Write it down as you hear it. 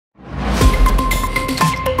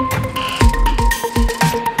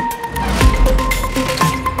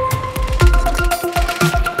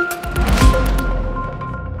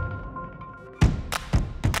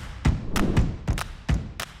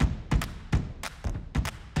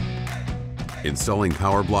Installing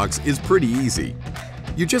Powerblox is pretty easy.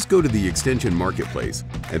 You just go to the Extension Marketplace,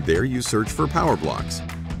 and there you search for Powerblox.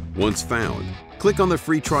 Once found, click on the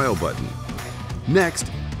free trial button.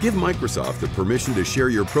 Next, give Microsoft the permission to share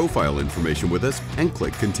your profile information with us and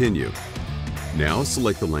click Continue. Now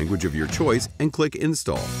select the language of your choice and click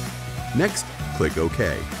Install. Next, click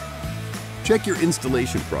OK. Check your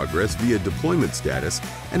installation progress via Deployment Status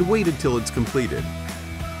and wait until it's completed.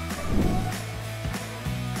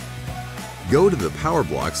 Go to the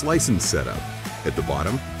Powerblox license setup. At the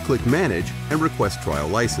bottom, click Manage and Request Trial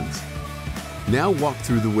License. Now walk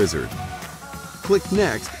through the wizard. Click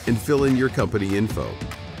Next and fill in your company info.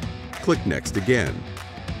 Click Next again.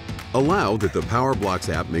 Allow that the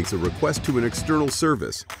Powerblox app makes a request to an external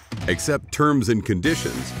service, accept terms and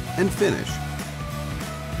conditions, and finish.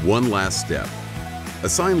 One last step.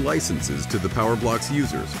 Assign licenses to the Powerblox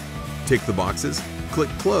users. Tick the boxes, click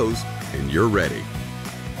Close, and you're ready.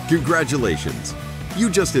 Congratulations! You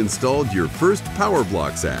just installed your first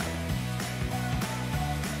Powerblox app.